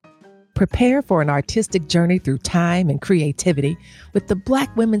Prepare for an artistic journey through time and creativity with the Black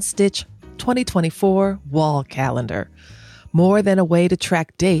Women's Stitch 2024 Wall Calendar. More than a way to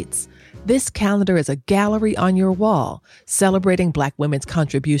track dates, this calendar is a gallery on your wall, celebrating Black women's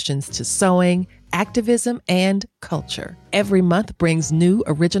contributions to sewing, activism, and culture. Every month brings new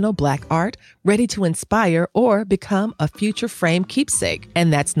original Black art ready to inspire or become a future frame keepsake.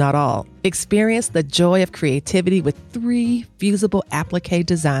 And that's not all. Experience the joy of creativity with 3 fusible applique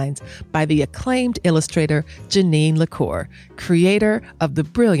designs by the acclaimed illustrator Janine LaCour, creator of the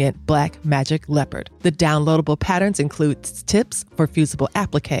brilliant Black Magic Leopard. The downloadable patterns include tips for fusible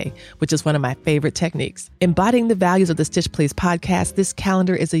applique, which is one of my favorite techniques. Embodying the values of the Stitch Please podcast, this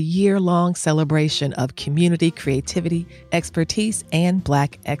calendar is a year-long celebration of community, creativity, expertise, and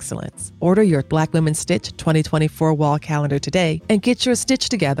Black excellence. Order your Black Women's Stitch 2024 Wall Calendar today and get your stitch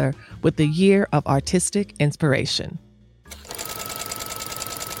together with the year of artistic inspiration.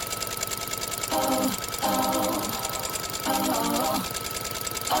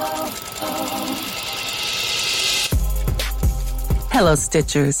 Hello,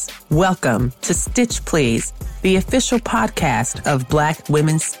 Stitchers. Welcome to Stitch Please, the official podcast of Black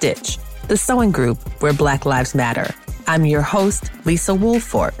Women's Stitch, the sewing group where Black Lives Matter. I'm your host, Lisa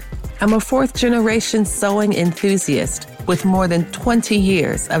Woolford. I'm a 4th-generation sewing enthusiast with more than 20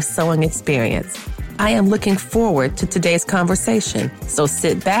 years of sewing experience. I am looking forward to today's conversation, so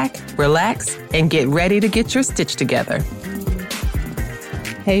sit back, relax, and get ready to get your stitch together.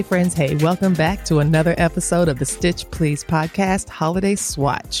 Hey friends, hey, welcome back to another episode of the Stitch Please podcast, Holiday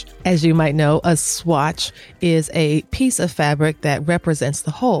Swatch. As you might know, a swatch is a piece of fabric that represents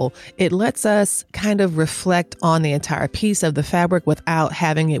the whole. It lets us kind of reflect on the entire piece of the fabric without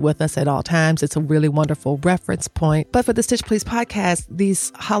having it with us at all times. It's a really wonderful reference point. But for the Stitch Please podcast,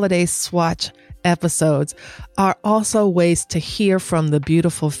 these holiday swatch episodes are also ways to hear from the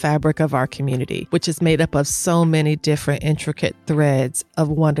beautiful fabric of our community, which is made up of so many different intricate threads of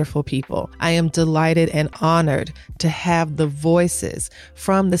wonderful people. I am delighted and honored to have the voices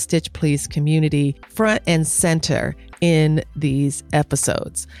from the Stitch Please community front and center in these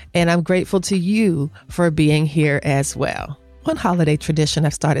episodes. And I'm grateful to you for being here as well. One holiday tradition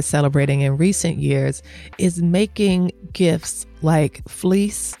I've started celebrating in recent years is making gifts like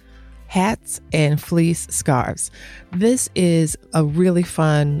fleece hats and fleece scarves. This is a really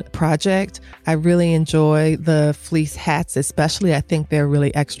fun project. I really enjoy the fleece hats, especially. I think they're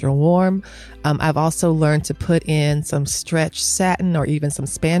really extra warm. I've also learned to put in some stretch satin or even some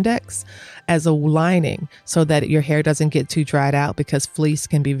spandex as a lining so that your hair doesn't get too dried out, because fleece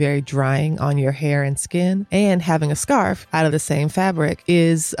can be very drying on your hair and skin. And having a scarf out of the same fabric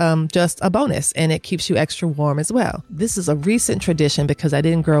is just a bonus, and it keeps you extra warm as well. This is a recent tradition because I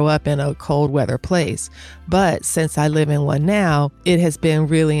didn't grow up in a cold weather place, but since I live in one now, it has been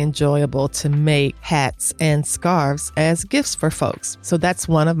really enjoyable to make hats and scarves as gifts for folks. So that's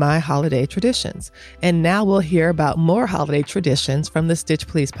one of my holiday traditions. And now we'll hear about more holiday traditions from the Stitch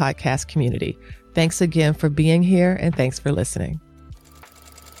Please podcast community. Thanks again for being here, and thanks for listening.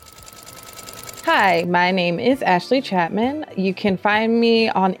 Hi, my name is Ashley Chapman. You can find me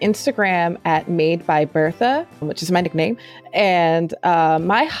on Instagram at Made by Bertha, which is my nickname. And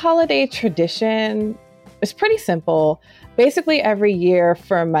my holiday tradition is pretty simple. Basically, every year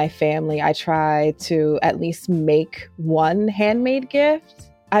for my family, I try to at least make one handmade gift.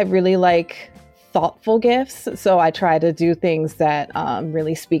 I really like thoughtful gifts, so I try to do things that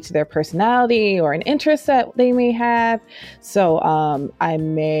really speak to their personality or an interest that they may have. So I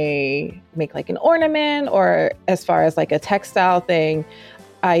may make like an ornament, or as far as like a textile thing,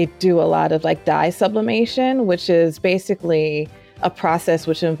 I do a lot of like dye sublimation, which is basically a process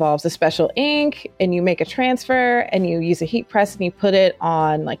which involves a special ink, and you make a transfer and you use a heat press and you put it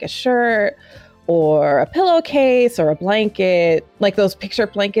on like a shirt or a pillowcase or a blanket, like those picture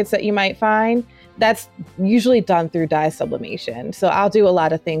blankets that you might find. That's usually done through dye sublimation. So I'll do a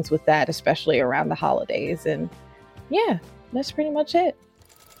lot of things with that, especially around the holidays. And yeah, that's pretty much it.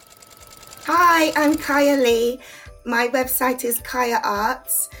 Hi, I'm Kaya Lee. My website is Kaya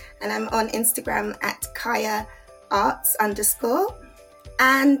Arts, and I'm on Instagram at Kaya Arts _.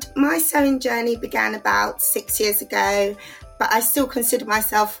 And my sewing journey began about 6 years ago, but I still consider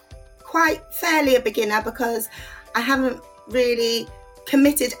myself quite fairly a beginner because I haven't really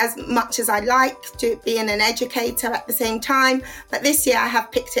committed as much as I like to being an educator at the same time. But this year I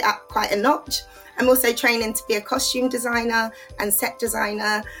have picked it up quite a notch. I'm also training to be a costume designer and set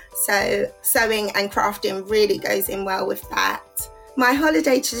designer, so sewing and crafting really goes in well with that. My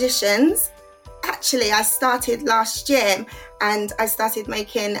holiday traditions, actually I started last year, and I started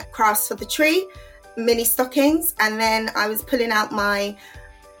making crafts for the tree, mini stockings, and then I was pulling out my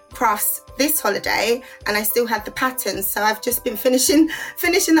crafts this holiday, and I still had the patterns. So I've just been finishing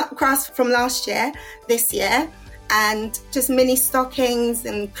up crafts from last year, this year, and just mini stockings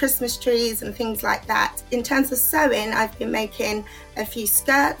and Christmas trees and things like that. In terms of sewing, I've been making a few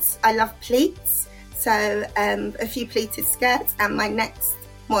skirts. I love pleats, so a few pleated skirts, and my next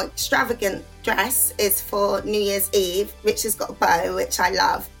more extravagant dress is for New Year's Eve, which has got a bow, which I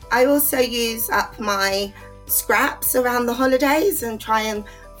love. I also use up my scraps around the holidays and try and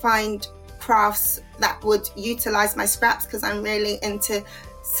find crafts that would utilize my scraps, because I'm really into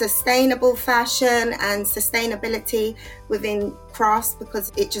sustainable fashion and sustainability within crafts,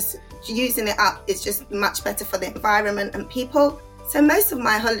 because it just, using it up is just much better for the environment and people. So most of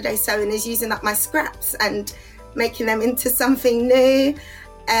my holiday sewing is using up my scraps and making them into something new,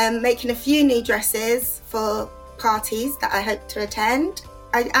 making a few new dresses for parties that I hope to attend.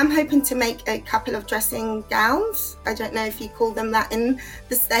 I am hoping to make a couple of dressing gowns. I don't know if you call them that in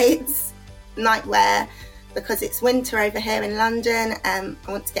the States, nightwear, because it's winter over here in London. I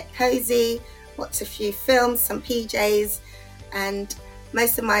want to get cozy, watch a few films, some PJs, and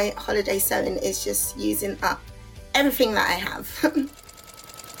most of my holiday sewing is just using up everything that I have.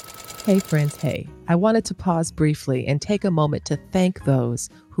 Hey friends, hey. I wanted to pause briefly and take a moment to thank those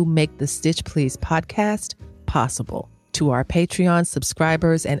who make the Stitch Please podcast possible. To our Patreon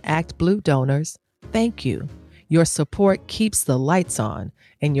subscribers and Act Blue donors, thank you. Your support keeps the lights on,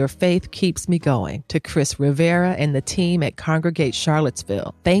 and your faith keeps me going. To Chris Rivera and the team at Congregate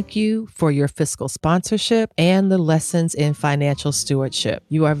Charlottesville, thank you for your fiscal sponsorship and the lessons in financial stewardship.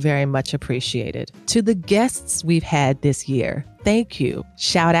 You are very much appreciated. To the guests we've had this year, thank you.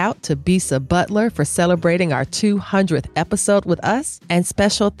 Shout out to Bisa Butler for celebrating our 200th episode with us. And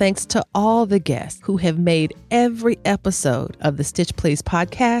special thanks to all the guests who have made every episode of the Stitch Please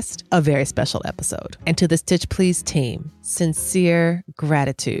podcast a very special episode. And to the Stitch Please team, sincere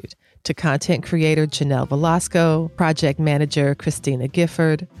gratitude. To content creator Janelle Velasco, project manager Christina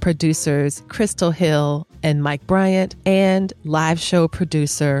Gifford, producers Crystal Hill and Mike Bryant, and live show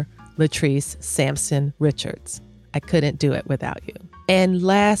producer Latrice Sampson Richards. I couldn't do it without you. And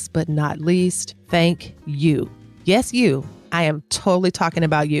last but not least, thank you. Yes, you. I am totally talking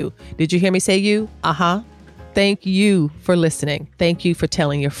about you. Did you hear me say you? Thank you for listening. Thank you for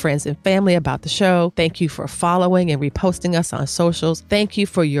telling your friends and family about the show. Thank you for following and reposting us on socials. Thank you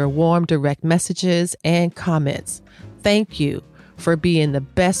for your warm, direct messages and comments. Thank you for being the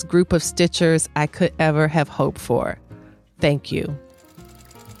best group of Stitchers I could ever have hoped for. Thank you.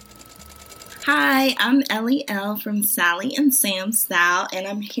 Hi, I'm Ellie L from Sally and Sam Style, and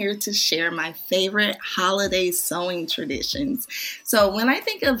I'm here to share my favorite holiday sewing traditions. So when I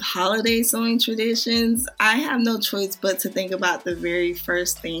think of holiday sewing traditions, I have no choice but to think about the very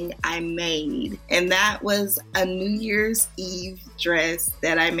first thing I made, and that was a New Year's Eve dress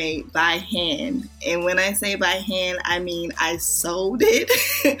that I made by hand. And when I say by hand, I mean I sewed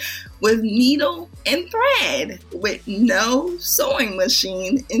it with needle and thread with no sewing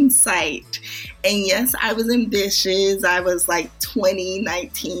machine in sight. And yes, I was ambitious. I was like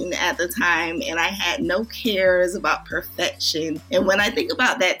 19 at the time, and I had no cares about perfection. And when I think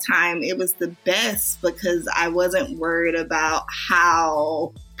about that time, it was the best because I wasn't worried about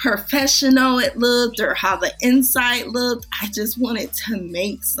how professional it looked or how the inside looked. I just wanted to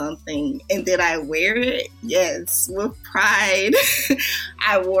make something. And did I wear it? Yes, with pride.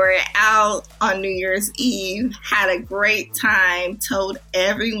 I wore it out on New Year's Eve, had a great time, told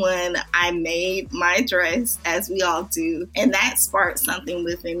everyone I made my dress, as we all do. And that sparked something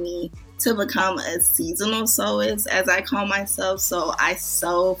within me to become a seasonal sewist, as I call myself. So I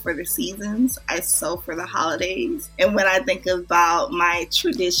sew for the seasons, I sew for the holidays. And when I think about my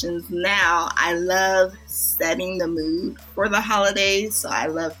traditions now, I love setting the mood for the holidays. So I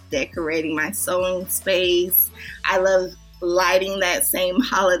love decorating my sewing space. I love lighting that same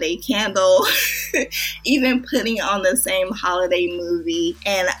holiday candle, even putting on the same holiday movie.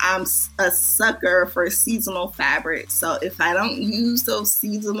 And I'm a sucker for seasonal fabrics. So if I don't use those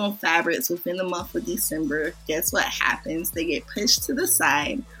seasonal fabrics within the month of December, guess what happens? They get pushed to the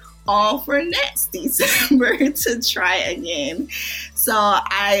side, all for next December to try again. So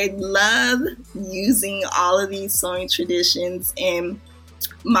I love using all of these sewing traditions in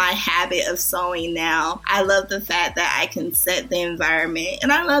my habit of sewing now. I love the fact that I can set the environment,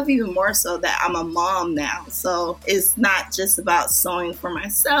 and I love even more so that I'm a mom now. So it's not just about sewing for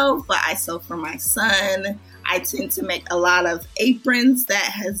myself, but I sew for my son. I tend to make a lot of aprons. That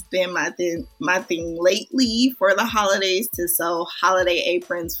has been my thing lately for the holidays, to sew holiday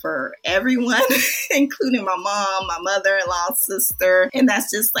aprons for everyone, including my mom, my mother-in-law, sister. And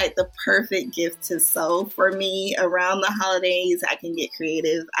that's just like the perfect gift to sew for me around the holidays. I can get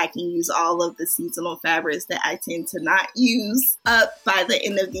creative. I can use all of the seasonal fabrics that I tend to not use up by the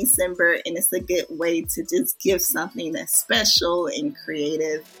end of December. And it's a good way to just give something that's special and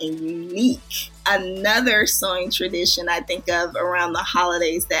creative and unique. Another sewing tradition I think of around the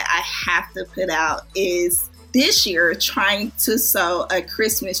holidays that I have to put out is this year trying to sew a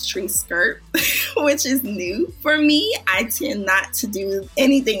Christmas tree skirt, which is new for me. I tend not to do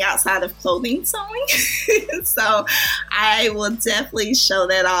anything outside of clothing sewing. So I will definitely show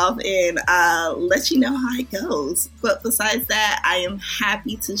that off and let you know how it goes. But besides that, I am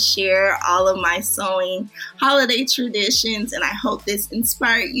happy to share all of my sewing holiday traditions, and I hope this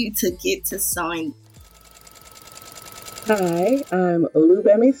inspired you to get to sewing. Hi, I'm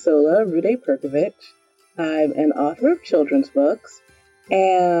Olubemi Sola Rude Perkovich. I'm an author of children's books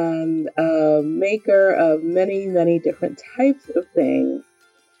and a maker of many, many different types of things.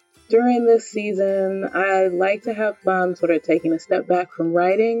 During this season, I like to have fun sort of taking a step back from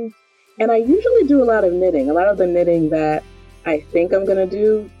writing, and I usually do a lot of knitting, a lot of the knitting that I think I'm going to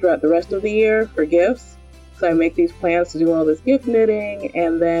do throughout the rest of the year for gifts. So I make these plans to do all this gift knitting,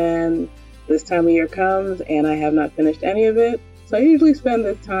 and then this time of year comes and I have not finished any of it. So I usually spend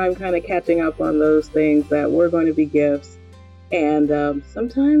this time kind of catching up on those things that were going to be gifts. And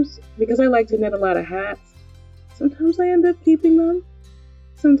sometimes, because I like to knit a lot of hats, sometimes I end up keeping them.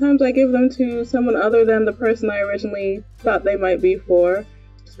 Sometimes I give them to someone other than the person I originally thought they might be for.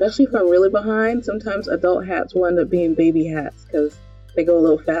 Especially if I'm really behind, sometimes adult hats will end up being baby hats because they go a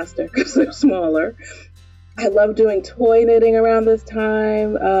little faster because they're smaller. I love doing toy knitting around this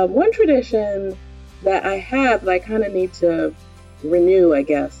time. One tradition that I have that I kind of need to renew, I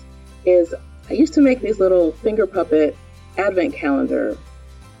guess, is I used to make these little finger puppet advent calendar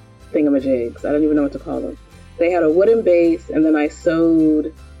thingamajigs. I don't even know what to call them. They had a wooden base, and then I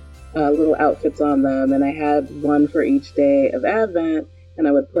sewed little outfits on them, and I had one for each day of Advent, and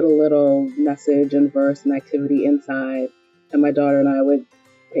I would put a little message and verse and activity inside, and my daughter and I would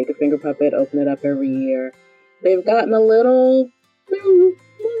take a finger puppet, open it up every year. They've gotten a little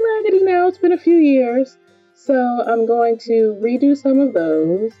raggedy now. It's been a few years. So I'm going to redo some of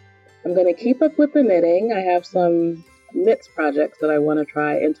those. I'm going to keep up with the knitting. I have some knits projects that I want to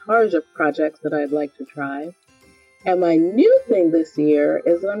try and Tarja projects that I'd like to try. And my new thing this year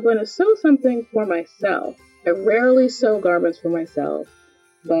is that I'm going to sew something for myself. I rarely sew garments for myself,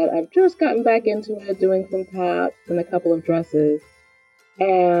 but I've just gotten back into it, doing some tops and a couple of dresses.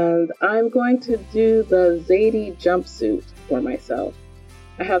 And I'm going to do the Zadie jumpsuit for myself.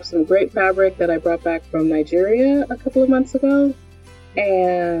 I have some great fabric that I brought back from Nigeria a couple of months ago,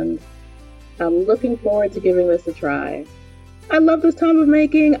 and I'm looking forward to giving this a try. I love this time of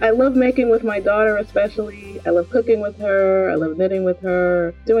making. I love making with my daughter especially. I love cooking with her. I love knitting with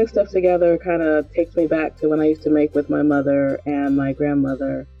her. Doing stuff together kind of takes me back to when I used to make with my mother and my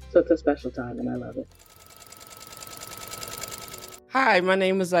grandmother. So it's a special time and I love it. Hi, my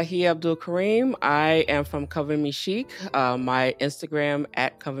name is Zahia Abdul Kareem. I am from Cover Me Chic. My Instagram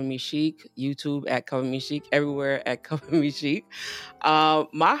at Cover Me Chic, YouTube at Cover Me Chic, everywhere at Cover Me Chic.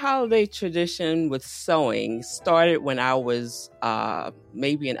 My holiday tradition with sewing started when I was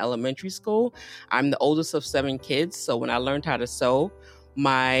maybe in elementary school. I'm the oldest of 7 kids, so when I learned how to sew,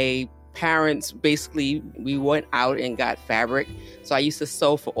 my parents basically, we went out and got fabric. So I used to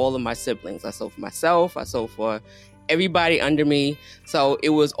sew for all of my siblings. I sewed for myself. I sewed for everybody under me. So it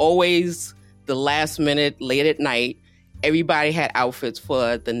was always the last minute, late at night. Everybody had outfits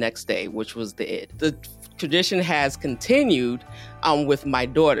for the next day, which was the Id. The tradition has continued with my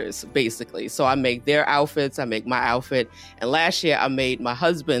daughters, basically. So I make their outfits, I make my outfit. And last year I made my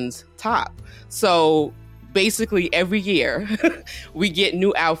husband's top. So basically every year we get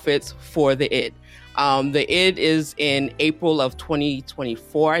new outfits for the Id. The Id is in April of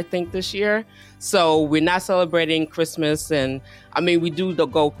 2024, I think, this year. So we're not celebrating Christmas. And I mean, we do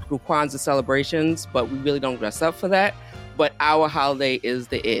go through Kwanzaa celebrations, but we really don't dress up for that. But our holiday is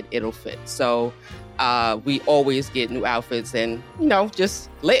the Id. It'll fit. So we always get new outfits and, you know,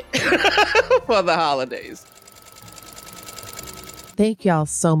 just lit for the holidays. Thank y'all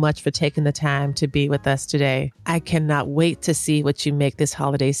so much for taking the time to be with us today. I cannot wait to see what you make this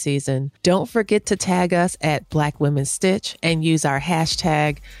holiday season. Don't forget to tag us at Black Women Stitch and use our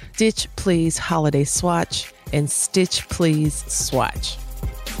hashtag #StitchPleaseHolidaySwatch and #StitchPleaseSwatch.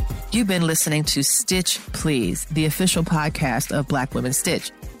 You've been listening to Stitch Please, the official podcast of Black Women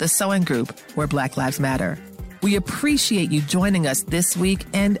Stitch, the sewing group where Black Lives Matter. We appreciate you joining us this week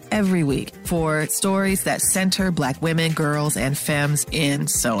and every week for stories that center Black women, girls, and femmes in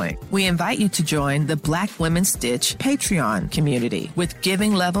sewing. We invite you to join the Black Women Stitch Patreon community with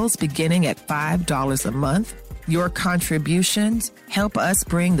giving levels beginning at $5 a month. Your contributions help us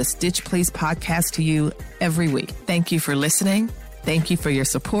bring the Stitch Please podcast to you every week. Thank you for listening. Thank you for your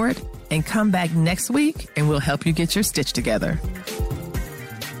support. And come back next week and we'll help you get your stitch together.